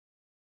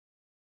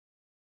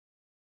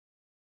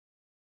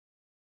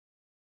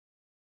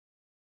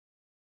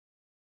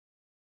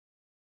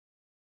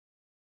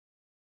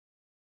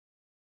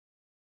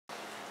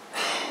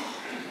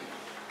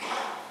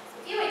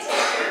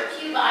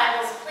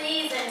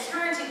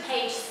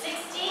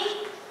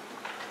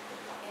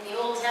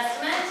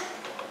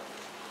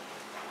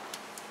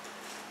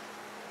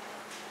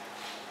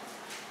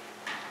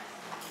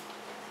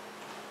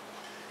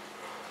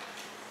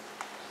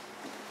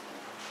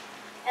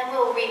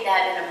dig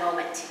that in a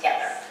moment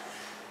together.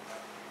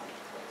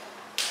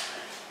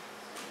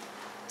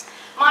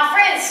 My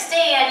friend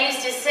Stan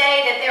used to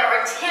say that there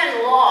are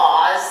 10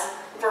 laws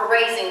for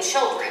raising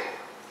children.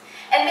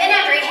 And then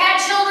after he had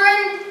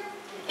children,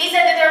 he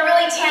said that there are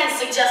really 10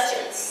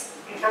 suggestions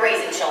for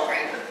raising children.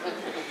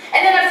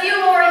 And then a few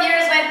more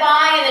years went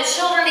by and the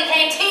children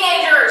became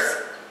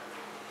teenagers.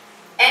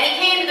 And he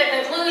came to the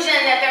conclusion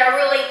that there are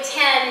really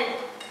 10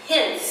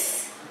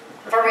 hints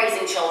for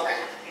raising children.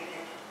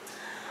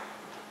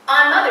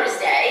 On Mother's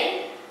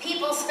Day,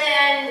 people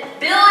spend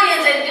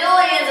billions and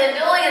billions and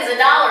billions of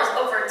dollars,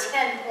 over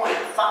 $10.5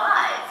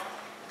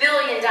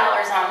 billion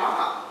on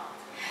Mom.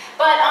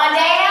 But on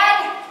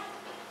Dad,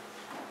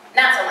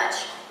 not so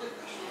much.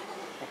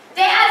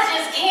 Dads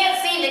just can't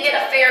seem to get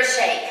a fair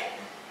shake.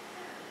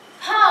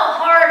 Paul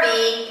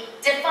Harvey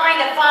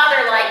defined a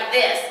father like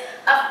this: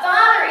 a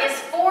father is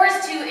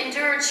forced to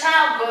endure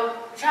childbirth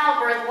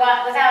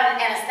without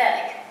an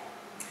anesthetic.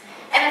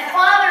 And a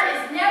father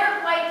is never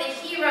quite the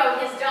hero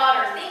his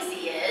daughter thinks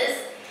he is,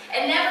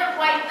 and never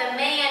quite the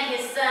man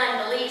his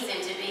son believes him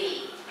to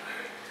be.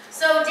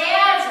 So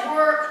dads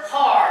work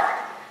hard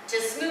to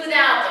smooth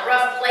out the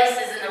rough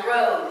places in the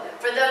road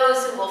for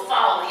those who will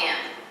follow him.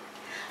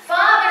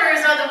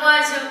 Fathers are the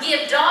ones who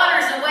give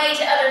daughters away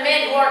to other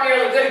men who aren't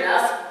nearly good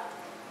enough,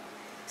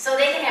 so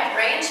they can have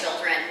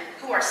grandchildren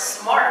who are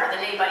smarter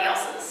than anybody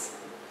else's.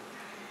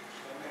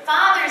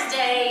 Father's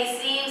Day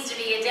seems to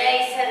be a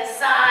day set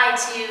aside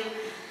to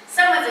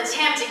someone's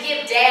attempt to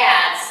give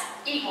dads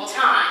equal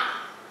time.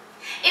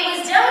 It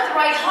was done with the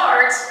right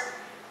heart,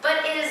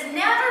 but it has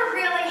never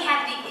really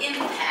had the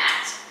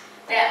impact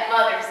that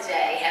Mother's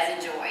Day has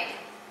enjoyed.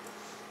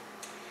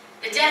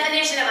 The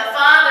definition of a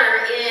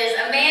father is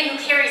a man who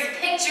carries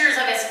pictures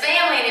of his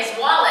family in his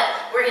wallet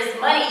where his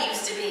money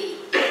used to be.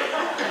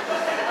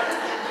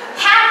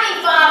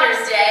 Happy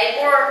Father's Day,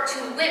 or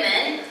to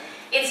women,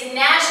 it's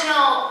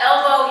National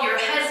Elbow Your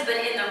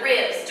Husband in the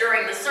Ribs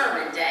during the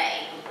sermon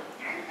day.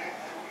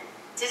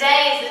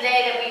 Today is the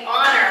day that we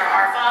honor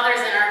our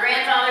fathers and our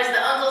grandfathers, the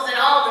uncles, and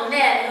all the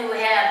men who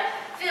have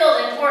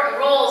filled important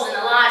roles in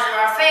the lives of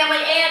our family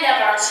and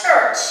of our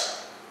church.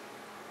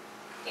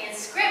 In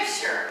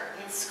Scripture,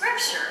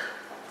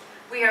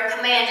 we are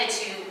commanded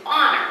to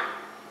honor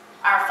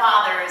our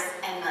fathers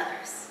and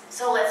mothers.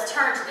 So let's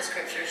turn to the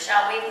Scriptures,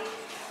 shall we?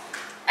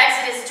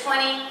 Exodus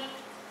 20,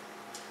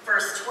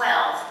 verse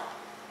 12,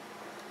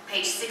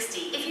 page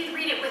 60. If you'd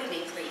read it with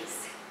me, please.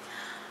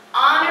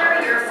 Honor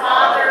your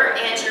father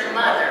and your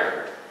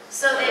mother,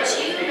 so that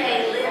you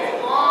may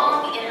live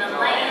long in the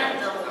land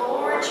the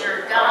Lord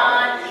your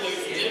God is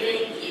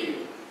giving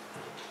you.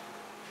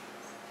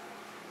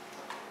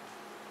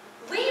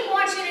 We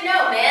want you to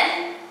know,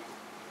 men,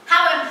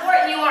 how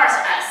important you are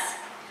to us.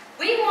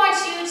 We want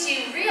you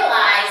to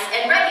realize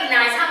and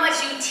recognize how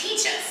much you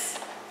teach us,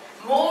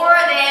 more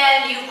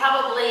than you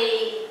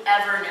probably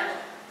ever know.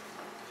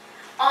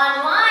 On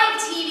live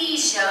TV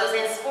shows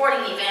and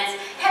sporting events,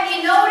 have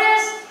you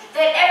noticed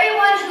that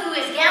everyone who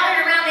is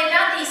gathered around, they've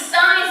got these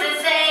signs that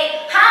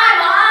say, "Hi,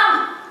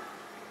 Mom!"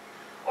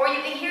 Or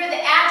you can hear the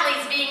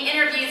athletes being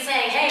interviewed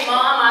saying, "Hey,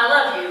 Mom, I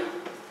love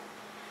you."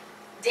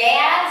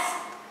 Dads,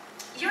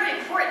 you're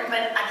important,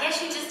 but I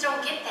guess you just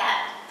don't get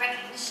that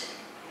recognition.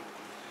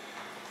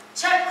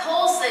 Chuck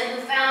Colson, who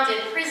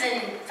founded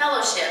Prison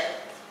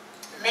Fellowship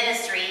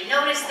Ministry,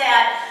 noticed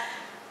that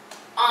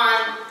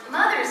on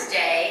Mother's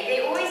Day,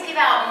 they always give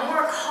out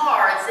more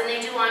cards than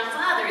they do on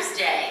Father's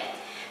Day.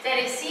 That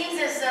it seems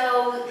as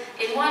though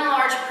in one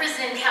large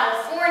prison in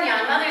California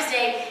on Mother's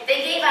Day,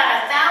 they gave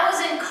out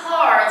 1,000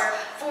 cards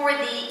for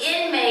the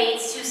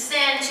inmates to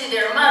send to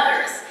their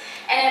mothers.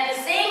 And at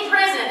the same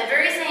prison, at the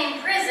very same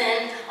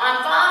prison,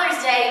 on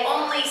Father's Day,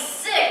 only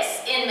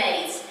 6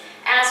 inmates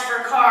asked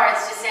for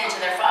cards to send to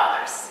their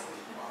fathers.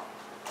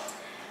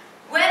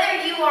 Whether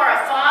you are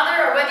a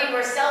father or whether you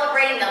are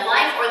celebrating the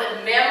life or the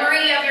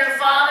memory of your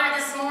father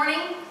this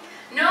morning,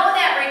 know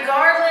that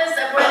regardless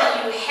of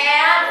whether you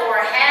had or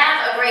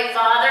have a great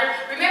father,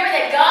 remember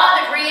that God,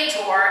 the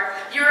Creator,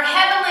 your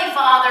Heavenly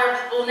Father,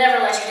 will never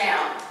let you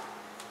down.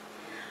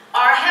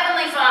 Our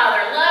Heavenly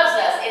Father loves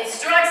us,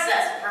 instructs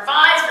us,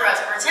 provides for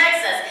us,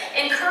 protects us,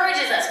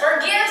 encourages us,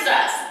 forgives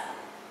us,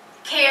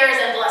 cares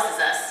and blesses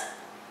us.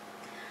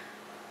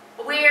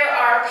 Where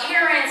our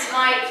parents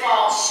might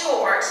fall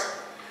short,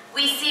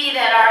 we see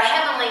that our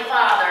Heavenly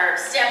Father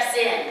steps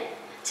in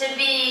to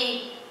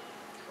be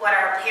what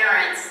our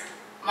parents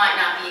might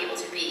not be able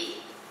to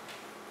be.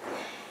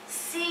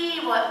 See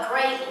what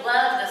great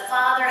love the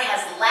Father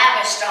has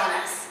lavished on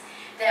us,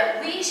 that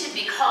we should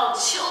be called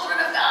children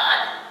of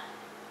God.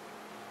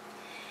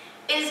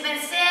 It has been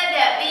said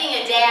that being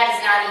a dad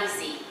is not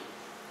easy.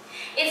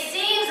 It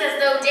seems as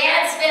though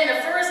dads spend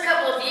the first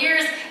couple of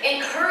years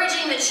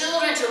encouraging the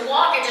children to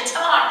walk and to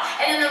talk,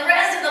 and then the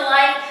rest of the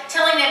life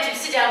telling them to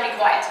sit down and be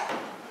quiet.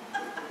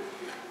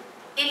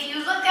 If you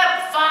look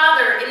up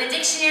father in the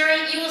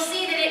dictionary, you will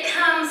see that it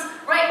comes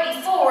right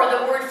before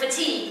the word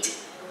fatigued.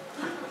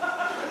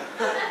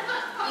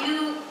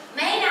 You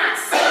may not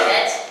see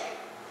it,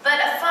 but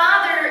a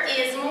father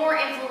is more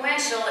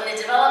influential in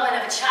the development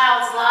of a child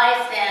child's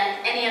life than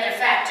any other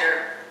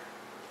factor.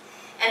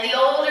 And the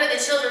older the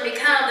children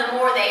become, the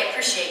more they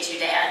appreciate you,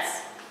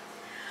 dads.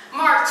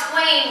 Mark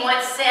Twain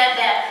once said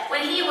that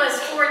when he was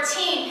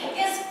 14,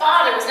 his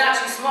father was not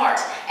too smart,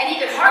 and he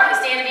could hardly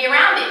stand to be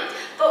around him.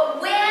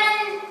 But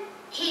when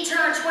he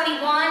turned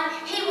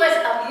 21, he was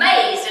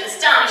amazed and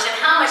astonished at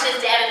how much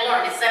his dad had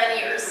learned in 7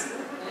 years.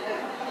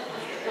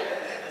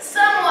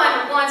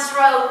 Someone once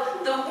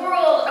wrote, "The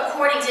world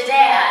according to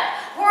Dad,"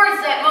 words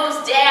that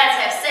most dads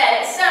have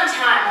said at some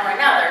time or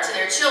another to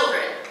their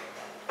children.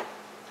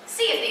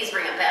 See if these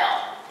ring a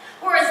bell.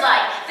 Words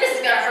like, "This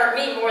is going to hurt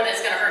me more than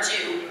it's going to hurt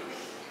you."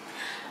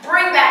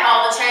 "Bring back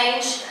all the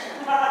change."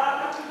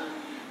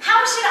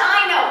 "How should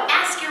I know?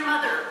 Ask your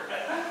mother."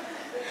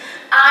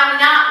 "I'm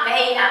not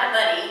made out of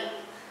money."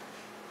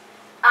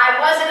 "I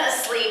wasn't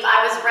asleep,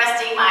 I was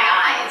resting my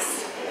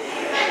eyes."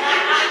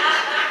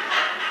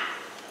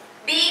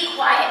 "Be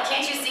quiet,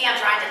 can't you see I'm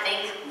trying to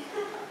think?"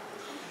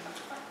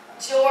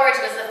 George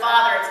was the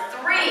father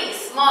of 3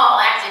 small,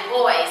 active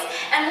boys,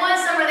 and one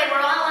summer they were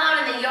all out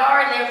in the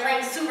yard and they were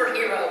playing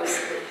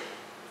superheroes.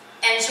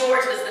 And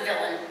George was the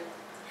villain.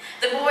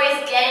 The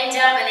boys ganged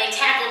up and they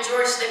tackled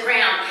George to the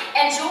ground,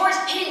 and George,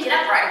 he didn't get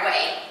up right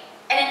away.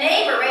 And a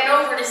neighbor ran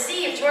over to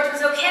see if George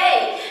was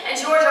okay, and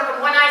George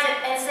opened one eye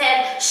and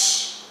said,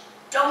 "Shh,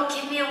 don't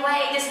give me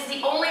away. This is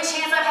the only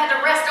chance I've had to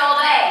rest all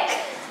day."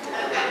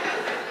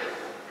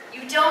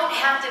 You don't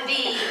have to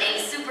be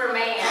a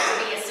Superman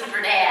to be a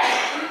super dad.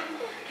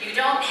 You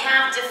don't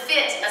have to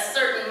fit a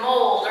certain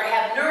mold or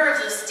have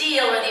nerves of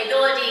steel or the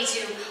ability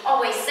to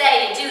always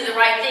say and do the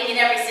right thing in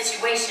every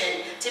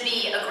situation to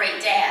be a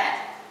great dad.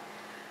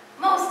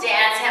 Most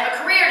dads have a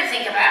career to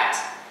think about,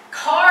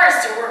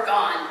 cars to work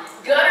on,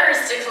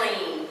 gutters to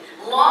clean,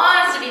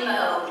 lawns to be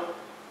mowed,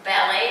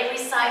 ballet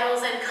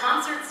recitals and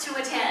concerts to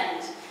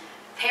attend,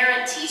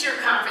 parent-teacher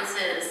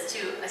conferences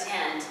to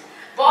attend,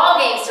 ball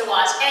games to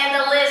watch, and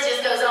the list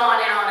just goes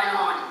on and on and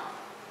on.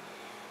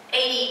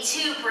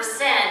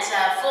 82%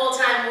 of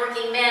full-time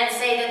working men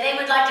say that they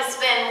would like to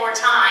spend more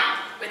time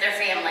with their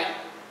family.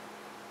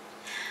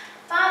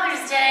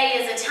 Father's Day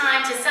is a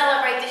time to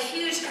celebrate the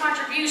huge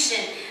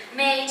contribution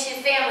made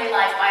to family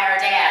life by our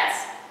dads.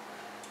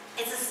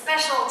 It's a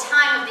special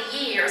time of the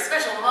year, a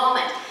special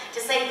moment to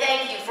say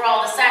thank you for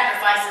all the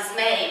sacrifices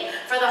made,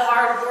 for the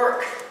hard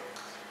work,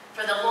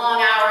 for the long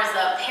hours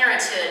of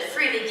parenthood,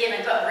 freely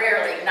given but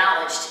rarely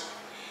acknowledged.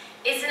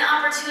 It's an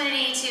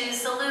opportunity to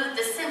salute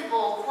the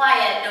simple,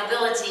 quiet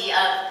nobility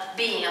of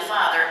being a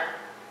father.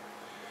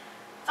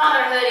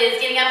 Fatherhood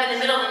is getting up in the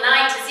middle of the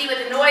night to see what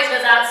the noise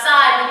was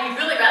outside when you'd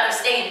really rather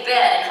stay in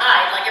bed and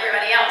hide like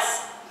everybody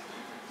else.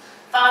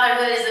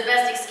 Fatherhood is the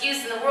best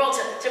excuse in the world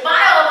to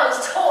buy all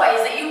those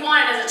toys that you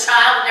wanted as a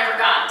child and never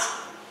got.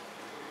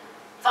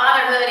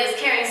 Fatherhood is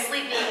carrying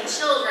sleeping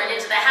children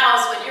into the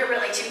house when you're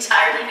really too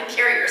tired to even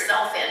carry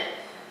yourself in.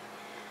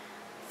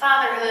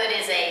 Fatherhood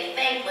is a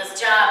thankless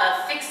job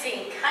of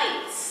fixing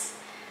kites,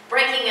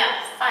 breaking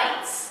up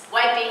fights,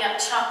 wiping up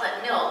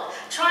chocolate milk,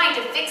 trying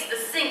to fix the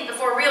sink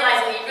before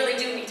realizing you really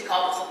do need to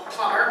call the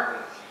plumber,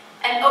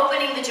 and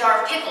opening the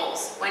jar of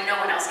pickles when no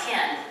one else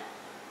can.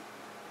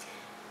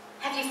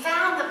 Have you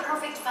found the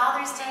perfect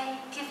Father's Day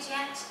gift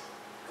yet?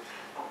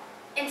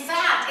 In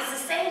fact, it's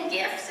the same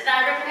gift that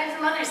I recommend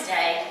for Mother's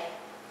Day.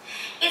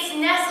 It's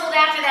nestled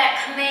after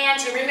that command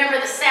to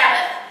remember the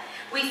Sabbath.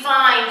 We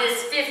find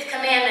this 5th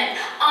commandment,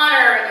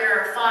 honor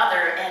your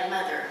father and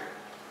mother.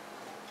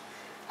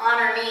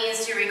 Honor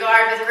means to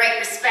regard with great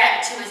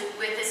respect,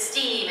 with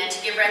esteem, and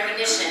to give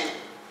recognition.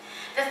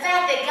 The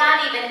fact that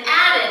God even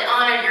added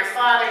honor your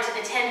father to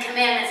the 10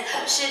 commandments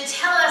should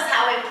tell us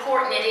how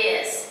important it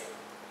is.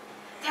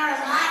 There are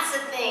lots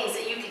of things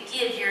that you could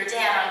give your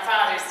dad on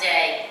Father's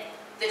Day.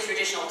 The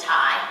traditional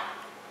tie,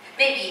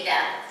 maybe the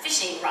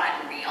fishing rod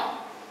and reel,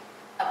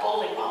 a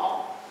bowling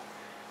ball,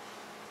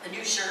 a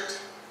new shirt.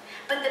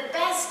 But the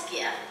best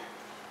gift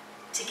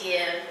to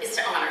give is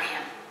to honor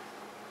him.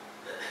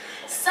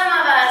 Some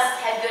of us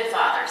had good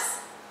fathers,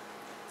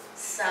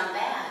 some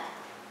bad,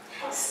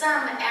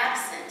 some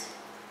absent,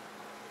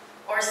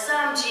 or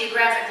some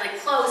geographically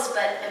close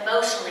but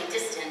emotionally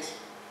distant.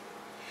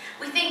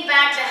 We think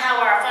back to how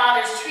our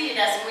fathers treated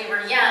us when we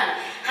were young,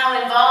 how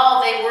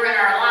involved they were in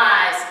our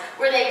lives.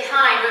 Were they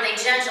kind? Were they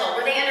gentle?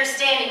 Were they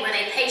understanding? Were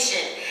they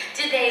patient?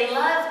 Did they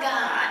love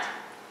God?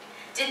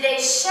 Did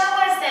they show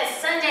us that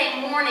Sunday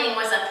morning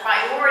was a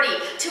priority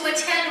to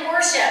attend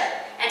worship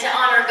and to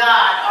honor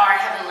God, our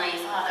Heavenly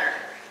Father?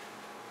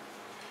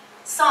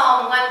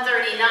 Psalm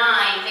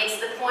 139 makes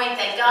the point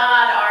that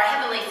God, our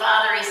Heavenly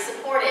Father, is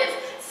supportive,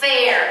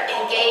 fair,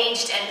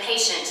 engaged, and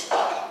patient.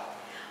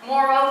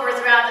 Moreover,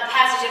 throughout the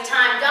passage of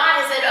time, God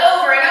has said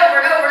over and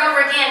over and over and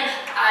over again,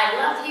 I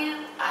love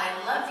you, I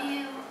love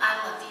you, I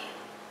love you.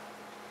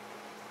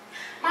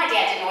 My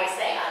dad didn't always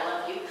say, I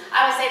love you.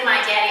 I would say to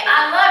my daddy,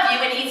 I love you,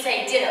 and he'd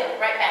say ditto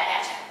right back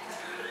at you.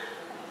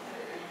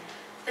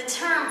 The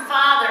term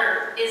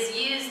father is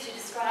used to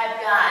describe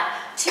God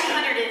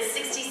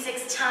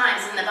 266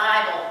 times in the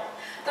Bible.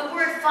 The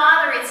word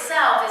father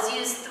itself is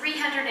used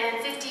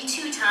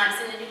 352 times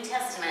in the New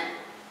Testament.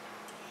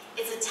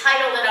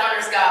 title that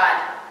honors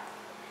God.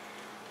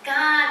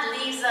 God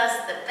leaves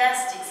us the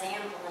best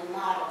example and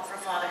model for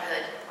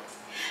fatherhood.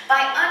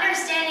 By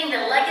understanding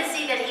the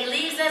legacy that he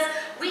leaves us,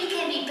 we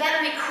can be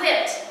better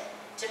equipped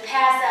to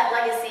pass that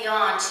legacy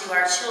on to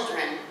our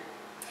children.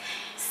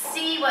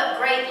 See what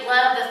great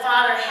love the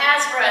Father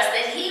has for us,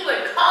 that he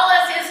would call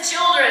us his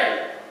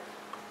children.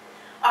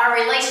 Our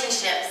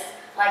relationships,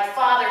 like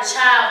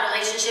father-child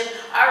relationship,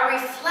 are a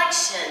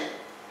reflection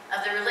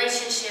of the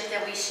relationship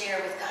that we share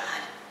with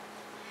God.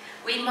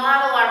 We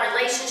model our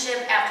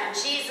relationship after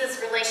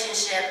Jesus'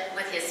 relationship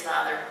with his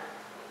Father.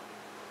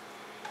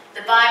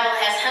 The Bible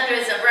has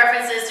hundreds of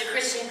references to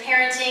Christian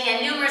parenting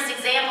and numerous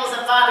examples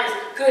of fathers,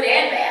 good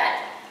and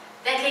bad,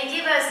 that can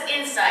give us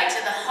insight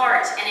to the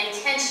heart and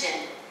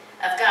intention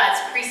of God's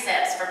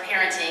precepts for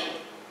parenting.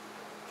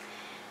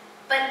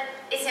 But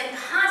it's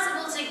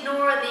impossible to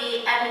ignore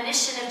the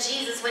admonition of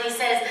Jesus when he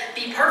says,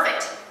 "Be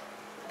perfect,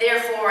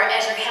 therefore,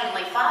 as your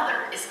heavenly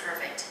Father is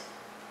perfect."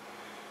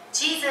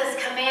 Jesus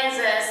commands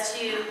us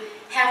to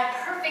have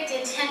perfect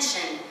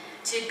intention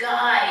to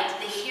guide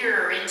the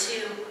hearer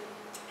into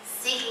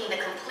seeking the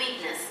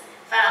completeness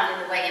found in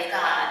the way of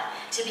God,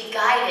 to be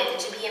guided and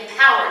to be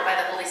empowered by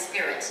the Holy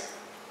Spirit.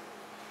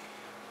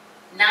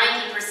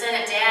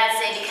 90% of dads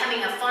say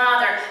becoming a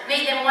father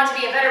made them want to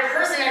be a better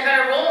person and a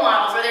better role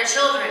model for their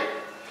children.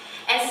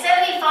 And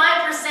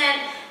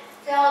 75%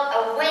 felt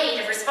a weight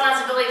of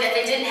responsibility that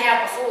they didn't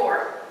have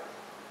before.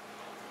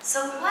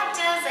 So what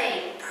does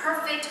a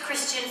perfect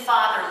Christian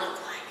father look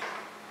like?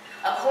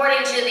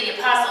 According to the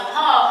Apostle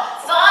Paul,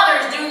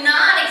 fathers do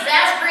not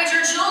exasperate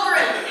your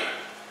children.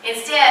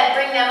 Instead,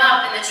 bring them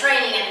up in the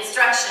training and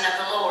instruction of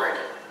the Lord.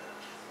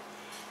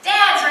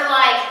 Dads are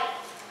like,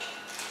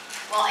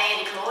 well,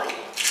 Andy Cloyd.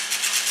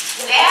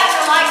 Dads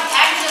are like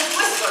packages of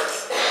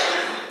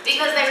Twistlers,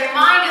 because they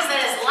remind us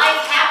that as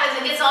life happens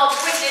and gets all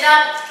twisted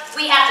up,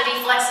 we have to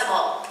be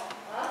flexible.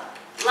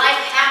 Life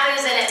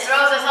happens and it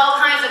throws us all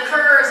kinds of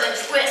curves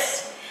and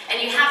twists,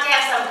 and you have to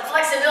have some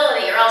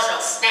flexibility or else you'll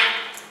snap.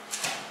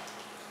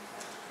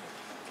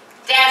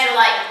 Dads are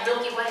like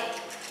Milky Way.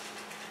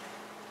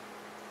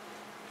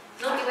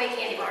 Milky Way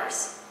candy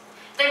bars.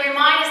 They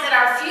remind us that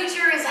our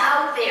future is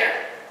out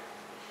there,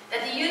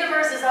 that the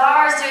universe is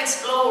ours to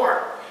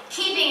explore,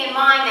 keeping in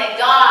mind that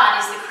God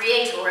is the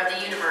creator of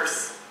the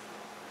universe.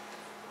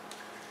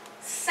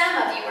 Some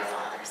of you are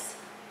fathers.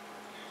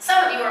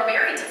 Some of you are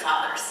married to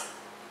fathers.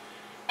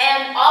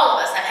 And all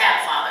of us have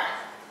had a father.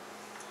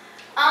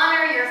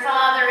 Honor your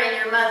father and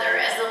your mother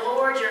as the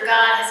Lord your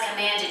God has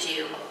commanded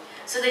you,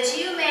 so that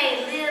you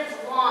may live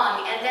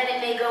long and that it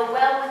may go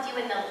well with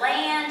you in the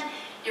land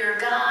your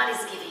God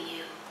is giving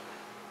you.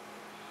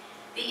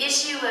 The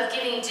issue of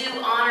giving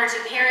due honor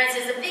to parents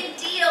is a big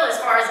deal as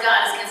far as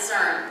God is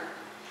concerned.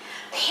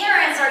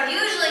 Parents are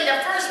usually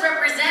the first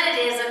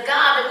representatives of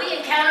God that we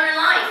encounter in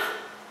life.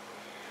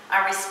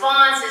 Our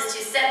response is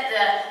to set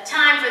the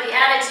time for the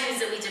attitudes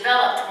that we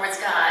develop towards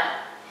God.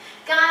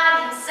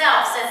 God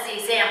himself sets the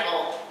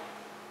example.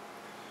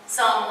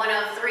 Psalm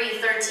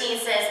 103:13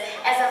 says,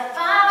 "As a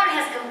father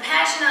has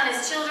compassion on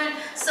his children,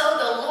 so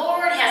the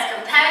Lord has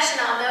compassion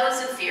on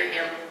those who fear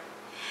him."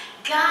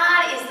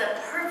 God is the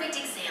perfect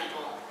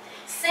example,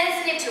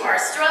 sensitive to our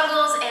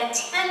struggles and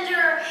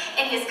tender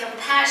in his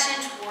compassion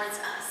towards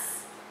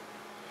us.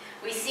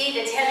 We see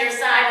the tender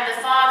side of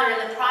the father in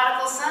the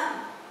prodigal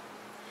son.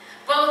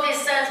 Both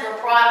his sons were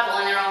prodigal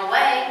in their own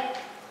way,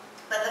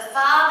 but the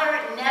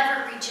father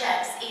never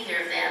rejects either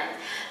of them.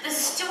 The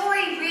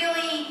story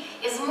really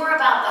is more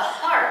about the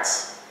heart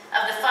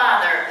of the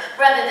father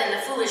rather than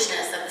the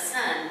foolishness of the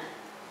son.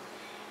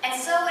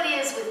 And so it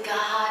is with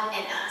God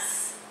and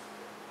us.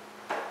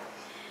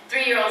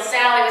 3-year-old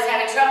Sally was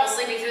having trouble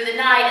sleeping through the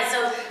night, and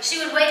so she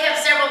would wake up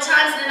several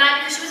times in the night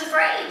because she was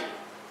afraid.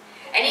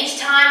 And each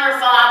time her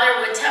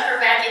father would tuck her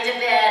back into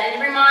bed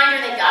and remind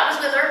her that God was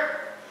with her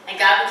and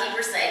God would keep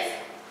her safe.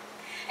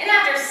 And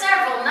after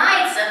several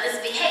nights of this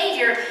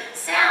behavior,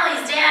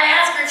 Sally's dad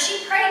asked her if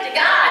she prayed to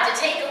God to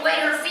take away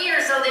her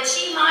fear so that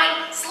she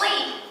might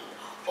sleep.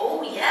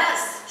 "Oh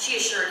yes," she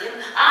assured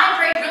him. "I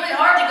prayed really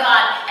hard to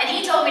God, and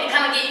he told me to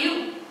come and get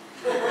you."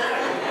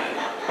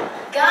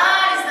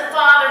 God is the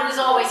Father who's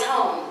always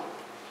home.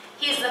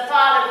 He is the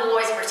Father who will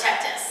always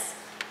protect us.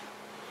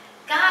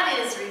 God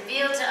is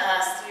revealed to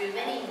us through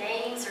many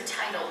names or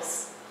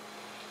titles,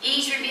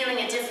 each revealing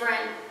a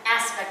different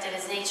aspect of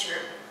his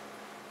nature.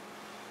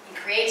 In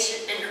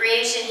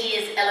creation, he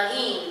is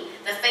Elohim,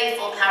 the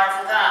faithful,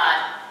 powerful God.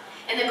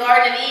 In the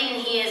Garden of Eden,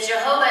 he is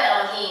Jehovah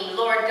Elohim,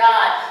 Lord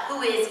God,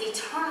 who is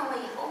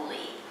eternally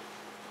holy.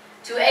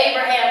 To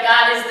Abraham,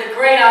 God is the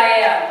great I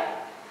am.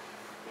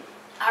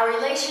 Our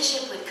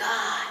relationship with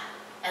God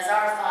as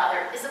our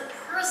Father is a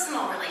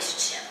personal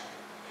relationship.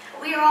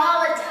 We are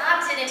all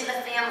adopted into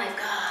the family of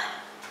God.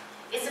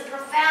 It's a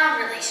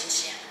profound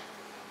relationship.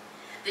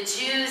 The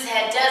Jews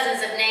had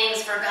dozens of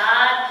names for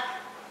God,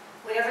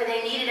 whatever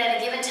they needed at a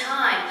given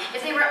time.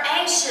 If they were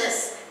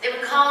anxious, they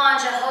would call on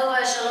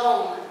Jehovah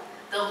Shalom.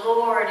 The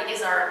Lord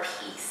is our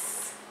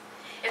peace.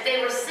 If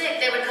they were sick,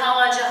 they would call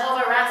on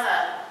Jehovah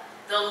Rapha.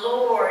 The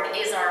Lord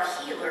is our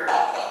healer.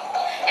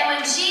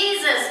 When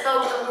Jesus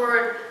spoke the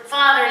word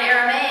Father in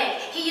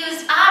Aramaic, he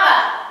used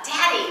Abba,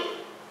 Daddy.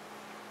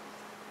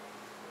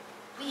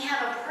 We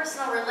have a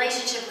personal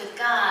relationship with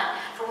God,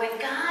 for when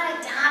God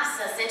adopts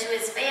us into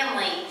his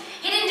family,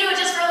 he didn't do it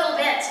just for a little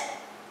bit.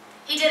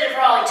 He did it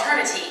for all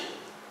eternity.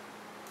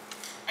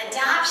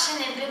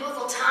 Adoption in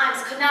biblical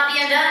times could not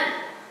be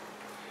undone.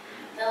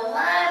 The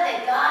love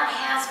that God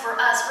has for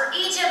us, for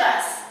each of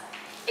us,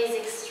 is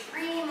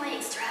extremely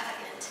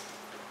extravagant.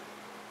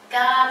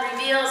 God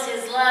reveals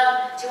his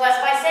love to us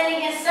by sending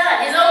his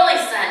Son, his only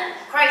Son,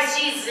 Christ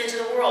Jesus,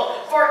 into the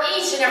world for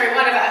each and every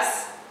one of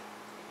us.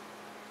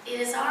 It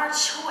is our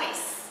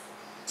choice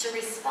to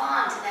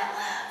respond to that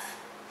love.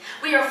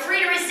 We are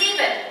free to receive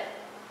it.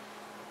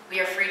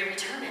 We are free to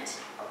return it.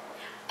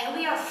 And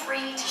we are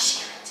free to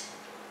share it.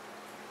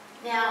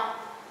 Now,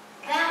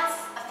 that's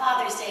a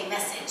Father's Day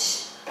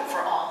message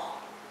for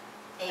all.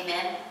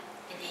 Amen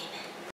and amen.